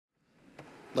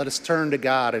Let us turn to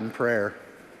God in prayer.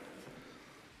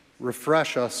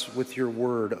 Refresh us with your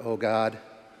word, O God.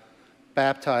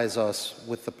 Baptize us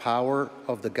with the power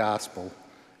of the gospel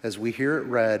as we hear it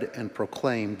read and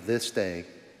proclaimed this day.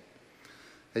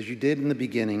 As you did in the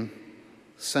beginning,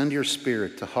 send your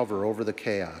Spirit to hover over the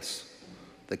chaos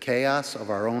of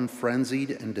our own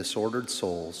frenzied and disordered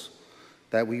souls,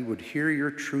 that we would hear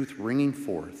your truth ringing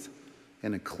forth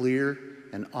in a clear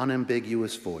and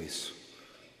unambiguous voice.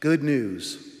 Good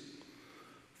news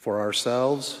for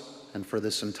ourselves and for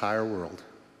this entire world.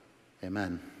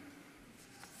 Amen.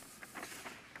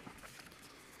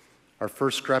 Our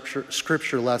first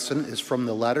scripture lesson is from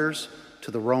the letters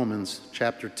to the Romans,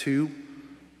 chapter 2,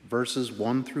 verses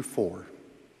 1 through 4.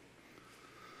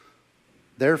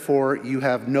 Therefore, you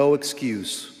have no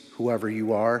excuse, whoever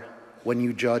you are, when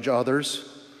you judge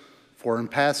others, for in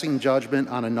passing judgment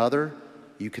on another,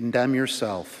 you condemn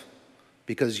yourself,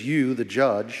 because you, the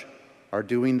judge, are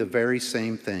doing the very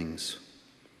same things.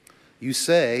 You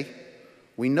say,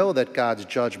 we know that God's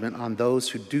judgment on those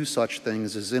who do such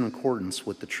things is in accordance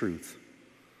with the truth.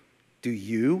 Do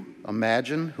you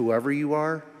imagine, whoever you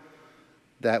are,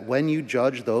 that when you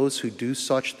judge those who do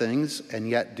such things and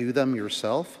yet do them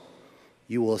yourself,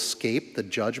 you will escape the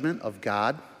judgment of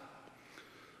God?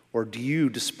 Or do you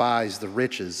despise the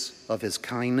riches of his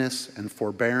kindness and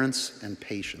forbearance and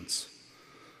patience?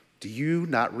 Do you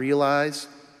not realize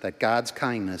that God's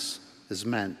kindness is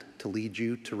meant to lead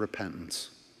you to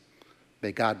repentance?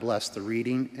 May God bless the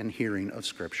reading and hearing of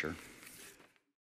Scripture.